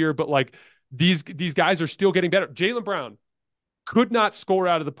next year, but like these guys are still getting better. Jaylen Brown could not score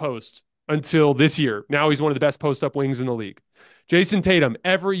out of the post until this year. Now he's one of the best post-up wings in the league. Jason Tatum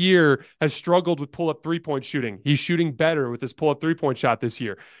every year has struggled with pull-up three-point shooting. He's shooting better with his pull-up three-point shot this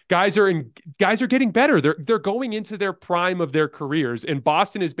year. Guys are getting better. They're going into their prime of their careers. And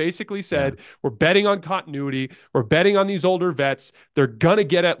Boston has basically said, we're betting on continuity. We're betting on these older vets. They're gonna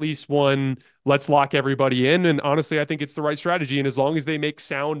get at least one. Let's lock everybody in. And honestly, I think it's the right strategy. And as long as they make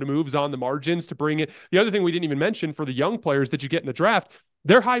sound moves on the margins to bring it, the other thing we didn't even mention for the young players that you get in the draft,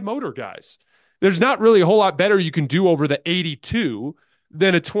 they're high motor guys. There's not really a whole lot better you can do over the 82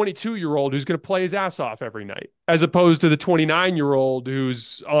 than a 22-year-old who's going to play his ass off every night, as opposed to the 29-year-old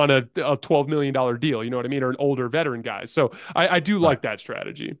who's on a $12 million deal, you know what I mean, or an older veteran guy. So I do like that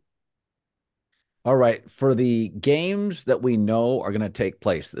strategy. All right. For the games that we know are going to take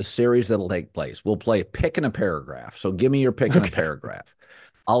place, the series that'll take place, we'll play pick and a paragraph. So give me your pick and a paragraph.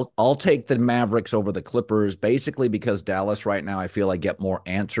 I'll take the Mavericks over the Clippers, basically because Dallas right now, I feel I get more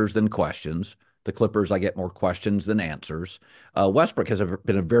answers than questions. The Clippers, I get more questions than answers. Westbrook has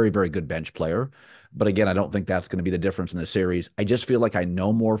been a very, very good bench player. But again, I don't think that's going to be the difference in the series. I just feel like I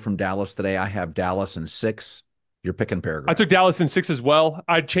know more from Dallas today. I have Dallas in 6. Your pick and I paragraph. took Dallas in 6 as well.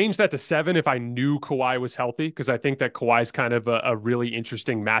 I'd change that to 7 if I knew Kawhi was healthy, because I think that Kawhi's kind of a really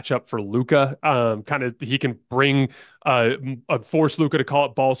interesting matchup for Luka. Kind of he can bring force Luka to call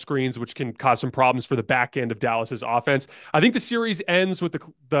it ball screens, which can cause some problems for the back end of Dallas's offense. I think the series ends with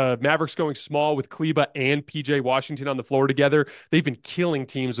the Mavericks going small with Kleba and PJ Washington on the floor together. They've been killing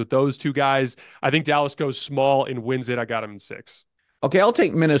teams with those two guys. I think Dallas goes small and wins it. I got them in 6. Okay, I'll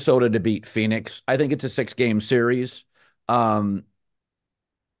take Minnesota to beat Phoenix. I think it's a 6-game series. Um,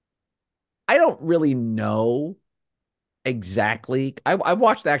 I don't really know exactly. I've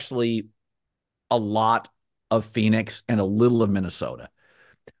watched actually a lot of Phoenix and a little of Minnesota,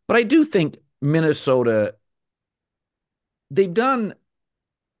 but I do think Minnesota, they've done,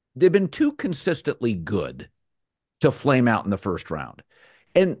 they've been too consistently good to flame out in the first round.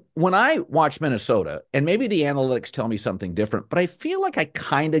 And when I watch Minnesota, and maybe the analytics tell me something different, but I feel like I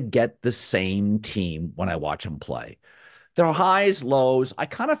kind of get the same team when I watch them play. Their highs, lows, I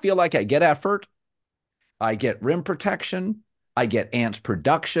kind of feel like I get effort, I get rim protection, I get Ant's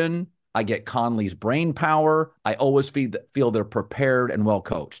production, I get Conley's brain power. I always feel they're prepared and well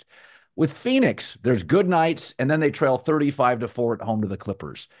coached. With Phoenix, there's good nights, and then they trail 35-4 at home to the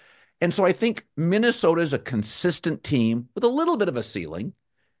Clippers. And so I think Minnesota is a consistent team with a little bit of a ceiling.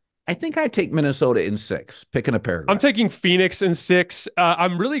 I think I take Minnesota in 6, picking a I'm paragraph. taking Phoenix in 6.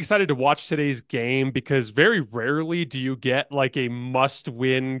 I'm really excited to watch today's game because very rarely do you get like a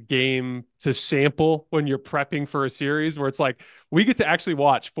must-win game to sample when you're prepping for a series where it's like we get to actually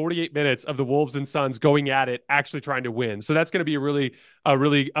watch 48 minutes of the Wolves and Suns going at it, actually trying to win. So that's going to be a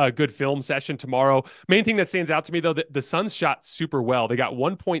really good film session tomorrow. Main thing that stands out to me though, that the Suns shot super well. They got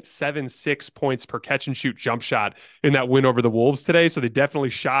 1.76 points per catch and shoot jump shot in that win over the Wolves today. So they definitely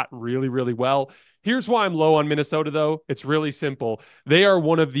shot really, really well. Here's why I'm low on Minnesota, though. It's really simple. They are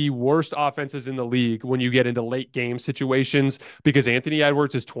one of the worst offenses in the league when you get into late game situations because Anthony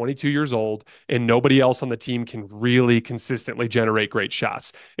Edwards is 22 years old and nobody else on the team can really consistently generate great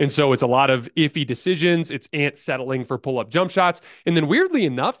shots. And so it's a lot of iffy decisions. It's Ant settling for pull up jump shots. And then weirdly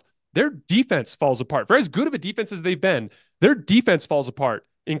enough, their defense falls apart. For as good of a defense as they've been, their defense falls apart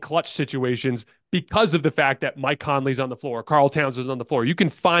in clutch situations because of the fact that Mike Conley's on the floor, Karl Towns is on the floor. You can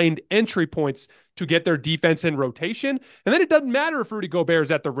find entry points to get their defense in rotation. And then it doesn't matter if Rudy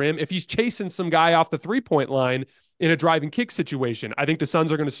Gobert's at the rim if he's chasing some guy off the three-point line in a drive and kick situation. I think the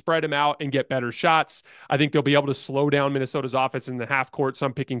Suns are going to spread him out and get better shots. I think they'll be able to slow down Minnesota's offense in the half court. So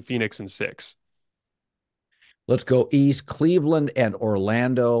I'm picking Phoenix in 6. Let's go east. Cleveland and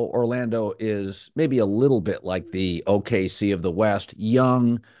Orlando. Orlando is maybe a little bit like the OKC of the West,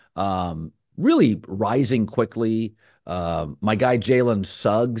 young, really rising quickly. My guy Jalen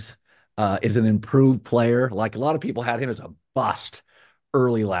Suggs is an improved player. Like a lot of people had him as a bust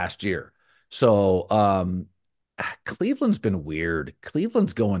early last year. So Cleveland's been weird.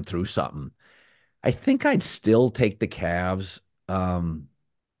 Cleveland's going through something. I think I'd still take the Cavs.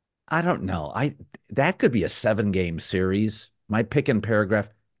 I don't know. That could be a 7-game series. My pick and paragraph,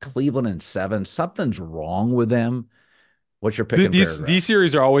 Cleveland in 7. Something's wrong with them. What's your pick and These paragraph?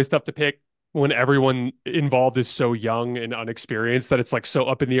 series are always tough to pick when everyone involved is so young and unexperienced that it's like so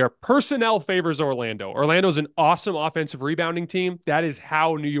up in the air. Personnel favors Orlando. Orlando's an awesome offensive rebounding team. That is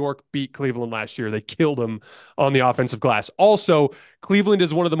how New York beat Cleveland last year. They killed them on the offensive glass. Also, Cleveland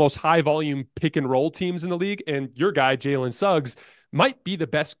is one of the most high volume pick and roll teams in the league. And your guy, Jalen Suggs, might be the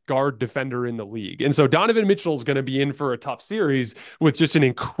best guard defender in the league. And so Donovan Mitchell is going to be in for a tough series with just an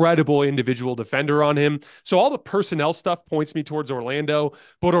incredible individual defender on him. So all the personnel stuff points me towards Orlando,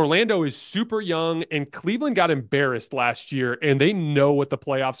 but Orlando is super young and Cleveland got embarrassed last year and they know what the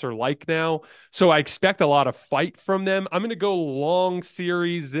playoffs are like now. So I expect a lot of fight from them. I'm going to go long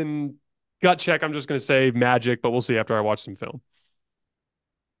series and gut check. I'm just going to say Magic, but we'll see after I watch some film.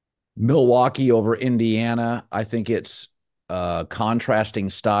 Milwaukee over Indiana. I think it's contrasting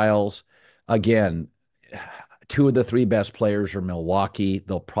styles. Again, 2 of the 3 best players are Milwaukee.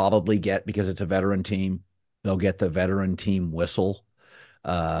 They'll probably get, because it's a veteran team, they'll get the veteran team whistle.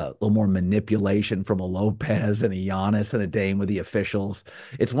 A little more manipulation from a Lopez and a Giannis and a Dame with the officials.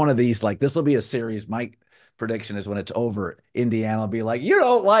 It's one of these, like, this will be a series. My prediction is when it's over, Indiana will be like, you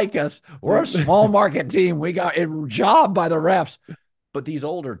don't like us. We're a small market team. We got a job by the refs. But these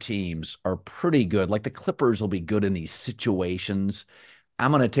older teams are pretty good. Like the Clippers will be good in these situations.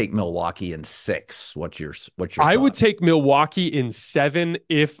 I'm going to take Milwaukee in 6. What's your I thought? would take Milwaukee in 7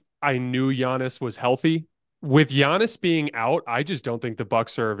 if I knew Giannis was healthy. With Giannis being out, I just don't think the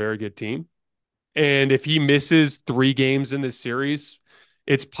Bucks are a very good team. And if he misses 3 games in this series,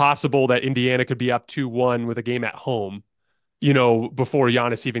 it's possible that Indiana could be up 2-1 with a game at home. before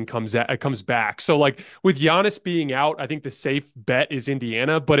Giannis even comes back. So like with Giannis being out, I think the safe bet is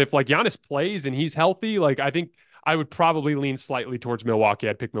Indiana. But if like Giannis plays and he's healthy, like I think I would probably lean slightly towards Milwaukee.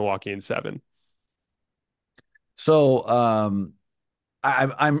 I'd pick Milwaukee in 7. So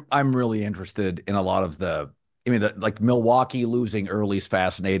I'm really interested in a lot of like Milwaukee losing early is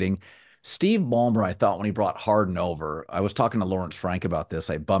fascinating. Steve Ballmer, I thought when he brought Harden over, I was talking to Lawrence Frank about this.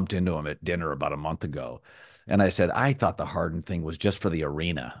 I bumped into him at dinner about a month ago. And I said, I thought the Harden thing was just for the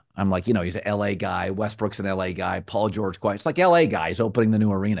arena. I'm like, he's an LA guy. Westbrook's an LA guy. Paul George, quiet. It's like LA guys opening the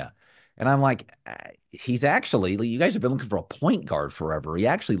new arena. And I'm like, he's actually, you guys have been looking for a point guard forever. He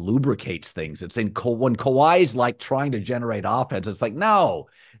actually lubricates things. It's when Kawhi's like trying to generate offense, it's like, no,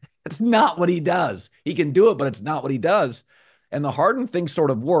 it's not what he does. He can do it, but it's not what he does. And the Harden thing sort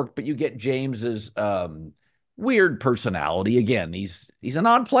of worked, but you get James's weird personality. Again, he's an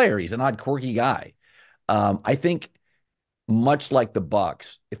odd player. He's an odd, quirky guy. I think much like the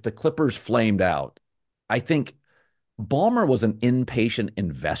Bucks, if the Clippers flamed out, I think Ballmer was an impatient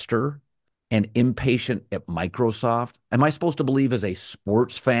investor and impatient at Microsoft. Am I supposed to believe as a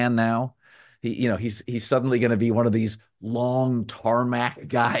sports fan now? He's suddenly going to be one of these long tarmac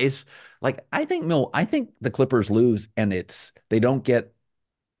guys. Like I think the Clippers lose and they don't get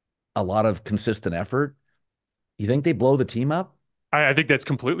a lot of consistent effort. You think they blow the team up? I think that's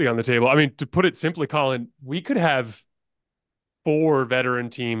completely on the table. I mean, to put it simply, Colin, we could have 4 veteran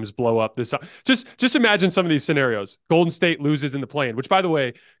teams blow up this. Just imagine some of these scenarios. Golden State loses in the play-in, which, by the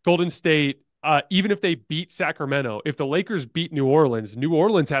way, Golden State, even if they beat Sacramento, if the Lakers beat New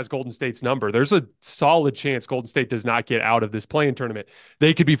Orleans has Golden State's number. There's a solid chance Golden State does not get out of this play-in tournament.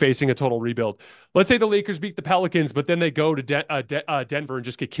 They could be facing a total rebuild. Let's say the Lakers beat the Pelicans, but then they go to Denver and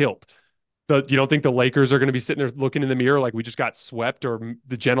just get killed. You don't think the Lakers are going to be sitting there looking in the mirror like we just got swept or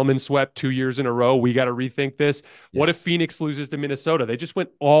the gentleman swept 2 years in a row? We got to rethink this. Yeah. What if Phoenix loses to Minnesota? They just went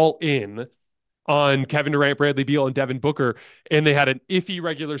all in on Kevin Durant, Bradley Beal, and Devin Booker, and they had an iffy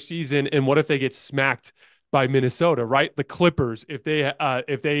regular season. And what if they get smacked by Minnesota, right? The Clippers, if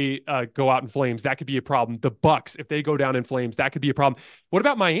they go out in flames, that could be a problem. The Bucks, if they go down in flames, that could be a problem. What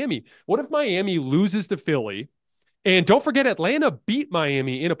about Miami? What if Miami loses to Philly? And don't forget, Atlanta beat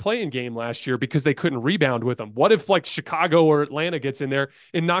Miami in a play-in game last year because they couldn't rebound with them. What if like Chicago or Atlanta gets in there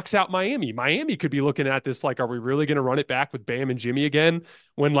and knocks out Miami? Miami could be looking at this like, are we really going to run it back with Bam and Jimmy again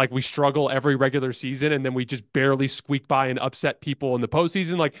when like we struggle every regular season and then we just barely squeak by and upset people in the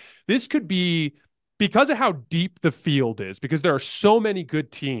postseason? Like this could be, because of how deep the field is, because there are so many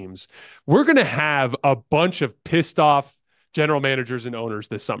good teams, we're going to have a bunch of pissed off general managers and owners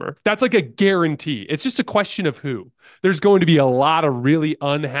this summer. That's like a guarantee. It's just a question of who. There's going to be a lot of really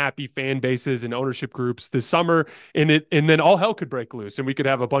unhappy fan bases and ownership groups this summer, and then all hell could break loose, and we could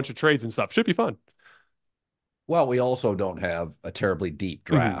have a bunch of trades and stuff. Should be fun. Well, we also don't have a terribly deep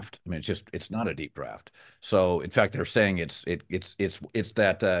draft. I mean, it's not a deep draft. So, in fact, they're saying it's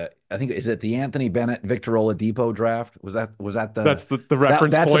that I think is it the Anthony Bennett Victor Oladipo draft? Was that the that's the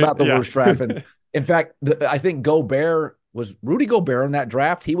reference that's point? About the worst draft. And in fact, I think Gobert. Was Rudy Gobert in that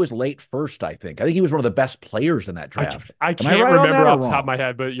draft? He was late first, I think. I think he was one of the best players in that draft. I can't remember off the top of my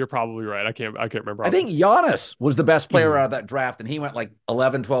head, but you're probably right. I can't remember. I think Giannis was the best player out of that draft, and he went like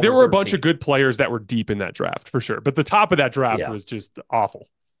 11, 12. There were a bunch of good players that were deep in that draft, for sure. But the top of that draft was just awful.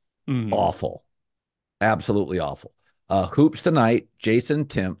 Awful. Absolutely awful. Hoops Tonight, Jason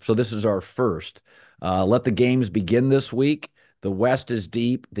Timpf. So this is our first. Let the games begin this week. The West is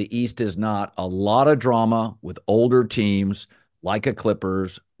deep. The East is not. A lot of drama with older teams like a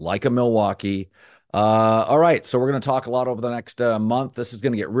Clippers, like a Milwaukee. All right. So we're going to talk a lot over the next month. This is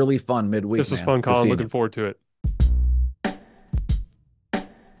going to get really fun midweek. This was fun, Colin. Looking forward to it.